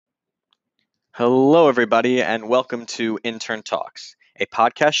Hello, everybody, and welcome to Intern Talks, a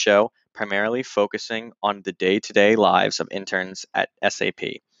podcast show primarily focusing on the day to day lives of interns at SAP.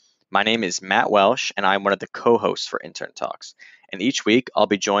 My name is Matt Welsh, and I'm one of the co hosts for Intern Talks. And each week, I'll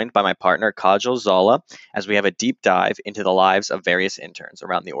be joined by my partner, Kajal Zala, as we have a deep dive into the lives of various interns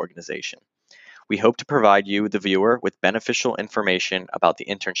around the organization. We hope to provide you, the viewer, with beneficial information about the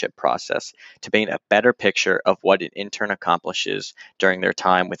internship process to paint a better picture of what an intern accomplishes during their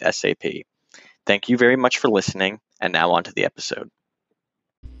time with SAP. Thank you very much for listening, and now on to the episode.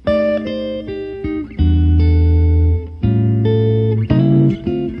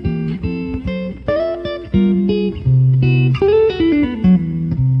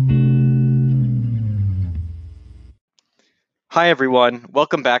 Hi, everyone.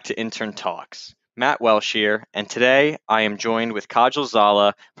 Welcome back to Intern Talks. Matt Welsh here, and today I am joined with Kajal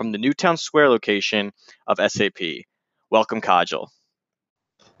Zala from the Newtown Square location of SAP. Welcome, Kajal.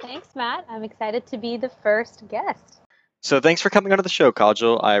 Thanks, Matt. I'm excited to be the first guest. So thanks for coming onto the show,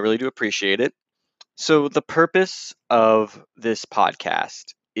 Kajal. I really do appreciate it. So the purpose of this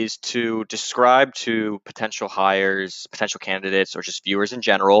podcast is to describe to potential hires, potential candidates, or just viewers in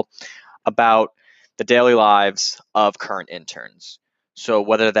general about the daily lives of current interns. So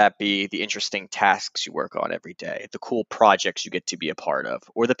whether that be the interesting tasks you work on every day, the cool projects you get to be a part of,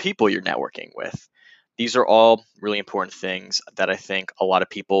 or the people you're networking with. These are all really important things that I think a lot of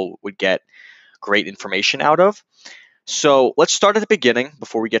people would get great information out of. So let's start at the beginning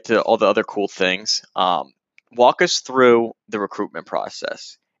before we get to all the other cool things. Walk us through the recruitment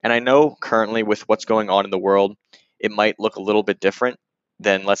process. And I know currently with what's going on in the world, it might look a little bit different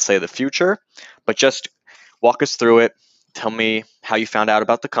than, let's say, the future, but just walk us through it. Tell me how you found out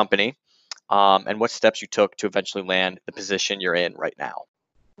about the company and what steps you took to eventually land the position you're in right now.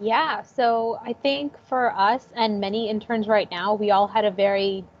 Yeah, so I think for us and many interns right now, we all had a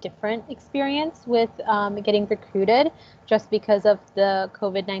very different experience with getting recruited just because of the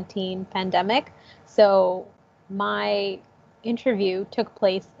COVID-19 pandemic. So my interview took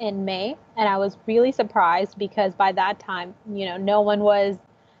place in May, and I was really surprised because by that time, no one was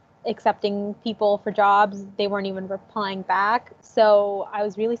accepting people for jobs. They weren't even replying back. So I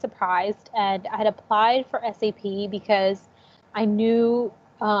was really surprised, and I had applied for SAP because I knew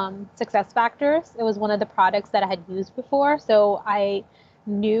Success Factors. It was one of the products that I had used before. So I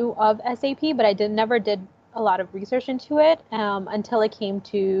knew of SAP, but I never did a lot of research into it until it came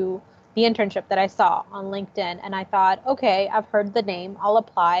to the internship that I saw on LinkedIn. And I thought, okay, I've heard the name, I'll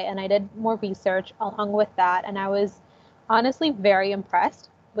apply. And I did more research along with that. And I was honestly very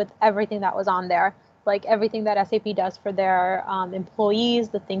impressed with everything that was on there, like everything that SAP does for their employees,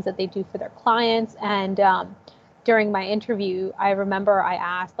 the things that they do for their clients. And during my interview, I remember I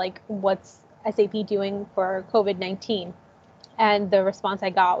asked, like, what's SAP doing for COVID-19? And the response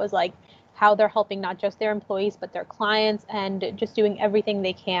I got was like how they're helping not just their employees, but their clients and just doing everything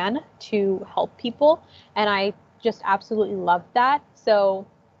they can to help people. And I just absolutely loved that. So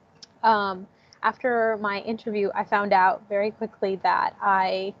after my interview, I found out very quickly that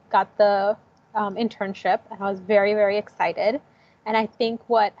I got the internship, and I was very, very excited. And I think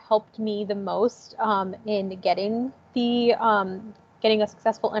what helped me the most in getting getting a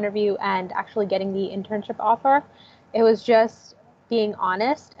successful interview and actually getting the internship offer, it was just being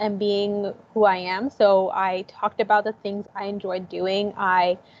honest and being who I am. So I talked about the things I enjoyed doing.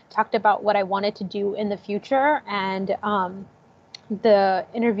 I talked about what I wanted to do in the future, and the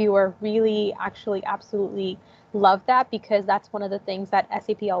interviewer really actually absolutely loved that, because that's one of the things that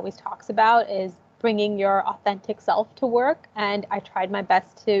SAP always talks about is bringing your authentic self to work. And I tried my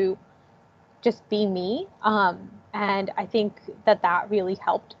best to just be me. And I think that really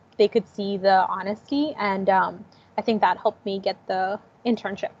helped. They could see the honesty, and I think that helped me get the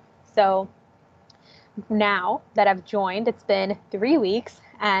internship. So now that I've joined, it's been 3 weeks,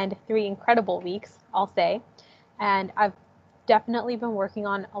 and 3 incredible weeks, I'll say. And I've definitely been working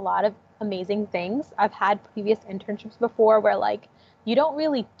on a lot of amazing things. I've had previous internships before where, like, you don't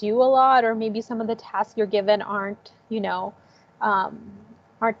really do a lot, or maybe some of the tasks you're given aren't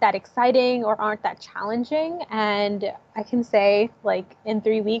that exciting or aren't that challenging. And I can say, like, in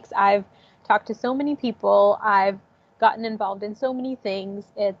 3 weeks, I've talked to so many people. I've gotten involved in so many things.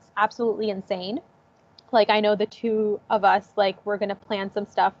 It's absolutely insane. Like, I know the two of us, like, we're going to plan some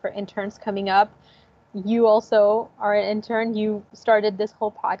stuff for interns coming up. You also are an intern. You started this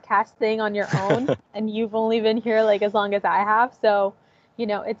whole podcast thing on your own, and you've only been here like as long as I have. So,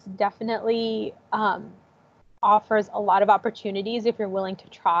 it's definitely offers a lot of opportunities if you're willing to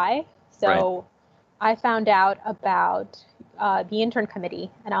try. So I found out about the intern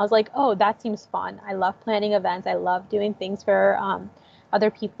committee, and I was like, oh, that seems fun. I love planning events. I love doing things for other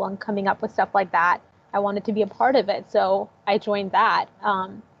people and coming up with stuff like that, I wanted to be a part of it. So I joined that.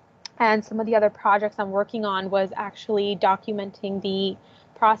 And some of the other projects I'm working on was actually documenting the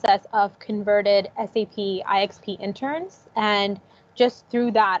process of converted SAP IXP interns. And just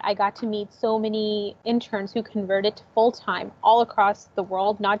through that, I got to meet so many interns who converted to full time all across the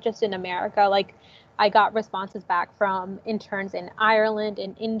world, not just in America. Like, I got responses back from interns in Ireland,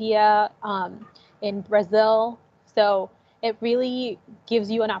 in India, in Brazil. So it really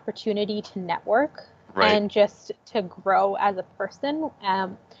gives you an opportunity to network Right. and just to grow as a person,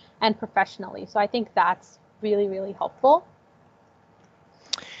 and professionally. So I think that's really, really helpful.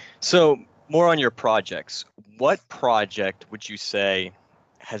 So, more on your projects. What project would you say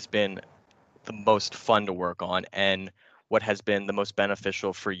has been the most fun to work on, and what has been the most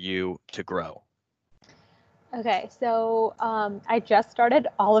beneficial for you to grow? Okay, so I just started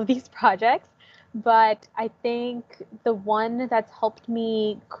all of these projects, but I think the one that's helped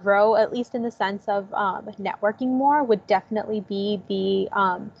me grow, at least in the sense of networking more, would definitely be the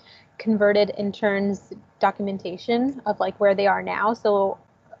converted interns documentation of like where they are now. So,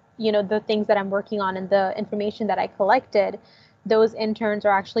 the things that I'm working on and the information that I collected, those interns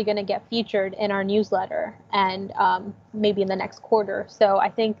are actually going to get featured in our newsletter and maybe in the next quarter. So I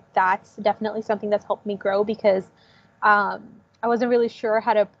think that's definitely something that's helped me grow because I wasn't really sure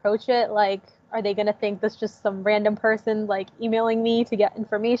how to approach it. Like, are they going to think this just some random person like emailing me to get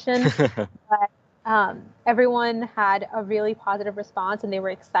information? But everyone had a really positive response and they were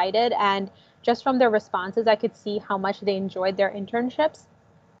excited. And just from their responses, I could see how much they enjoyed their internships.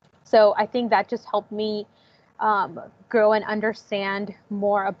 So I think that just helped me grow and understand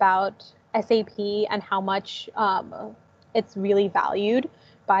more about SAP and how much it's really valued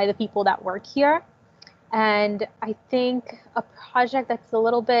by the people that work here. And I think a project that's a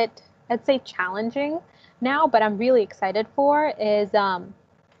little bit, I'd say, challenging now, but I'm really excited for is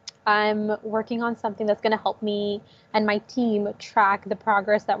I'm working on something that's going to help me and my team track the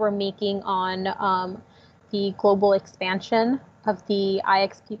progress that we're making on the global expansion of the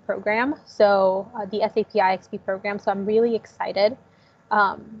IXP program. So the SAP IXP program. So I'm really excited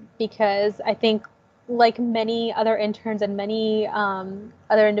because I think, like many other interns and many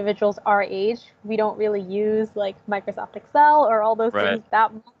other individuals our age, we don't really use like Microsoft Excel or all those Right. things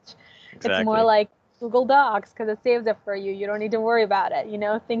that much. It's more Exactly. like Google Docs because it saves it for you. You don't need to worry about it.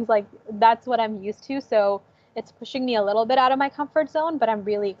 Things like that's what I'm used to. So it's pushing me a little bit out of my comfort zone, but I'm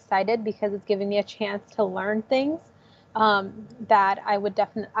really excited because it's giving me a chance to learn things that I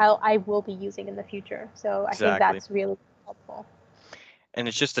will be using in the future. So I think Exactly. that's really helpful. And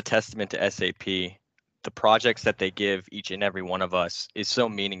it's just a testament to SAP. The projects that they give each and every one of us is so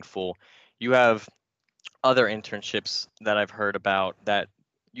meaningful. You have other internships that I've heard about that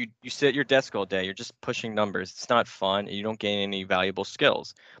you sit at your desk all day, you're just pushing numbers. It's not fun, and you don't gain any valuable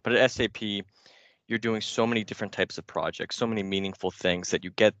skills. But at SAP, you're doing so many different types of projects, so many meaningful things that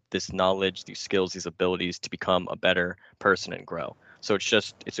you get this knowledge, these skills, these abilities to become a better person and grow. So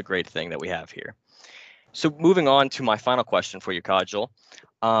it's a great thing that we have here. So moving on to my final question for you, Kajal.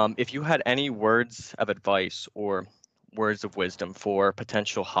 If you had any words of advice or words of wisdom for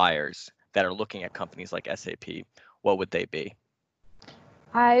potential hires that are looking at companies like SAP, what would they be?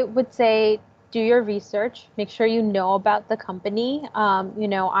 I would say do your research, make sure you know about the company.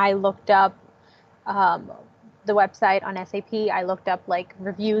 I looked up um, the website on SAP. I looked up like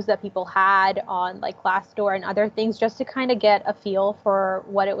reviews that people had on like Glassdoor and other things just to kind of get a feel for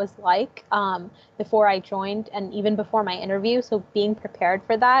what it was like before I joined and even before my interview. So being prepared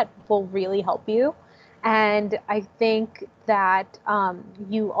for that will really help you. And I think that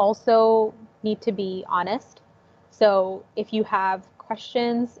you also need to be honest. So if you have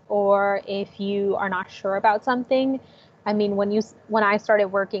questions or if you are not sure about something, I mean, when I started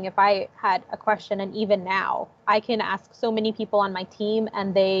working, if I had a question, and even now, I can ask so many people on my team,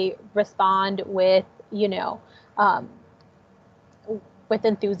 and they respond um, with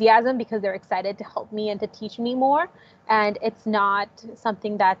enthusiasm because they're excited to help me and to teach me more. And it's not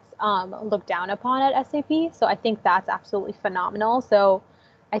something that's looked down upon at SAP. So I think that's absolutely phenomenal. So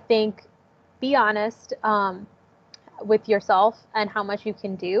I think be honest. With yourself and how much you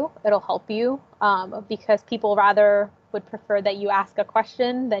can do. It'll help you because people rather would prefer that you ask a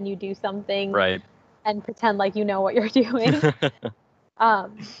question than you do something Right. and pretend like you know what you're doing.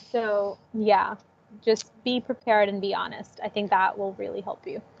 So, yeah, just be prepared and be honest. I think that will really help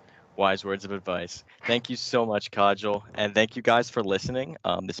you. Wise words of advice. Thank you so much, Kajal. And thank you guys for listening.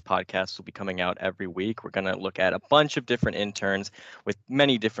 This podcast will be coming out every week. We're going to look at a bunch of different interns with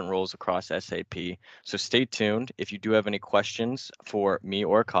many different roles across SAP. So stay tuned. If you do have any questions for me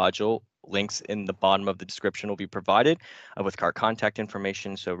or Kajal, links in the bottom of the description will be provided with our contact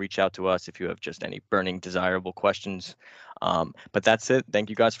information. So reach out to us if you have just any burning, desirable questions. But that's it. Thank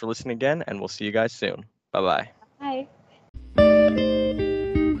you guys for listening again, and we'll see you guys soon. Bye bye. Bye.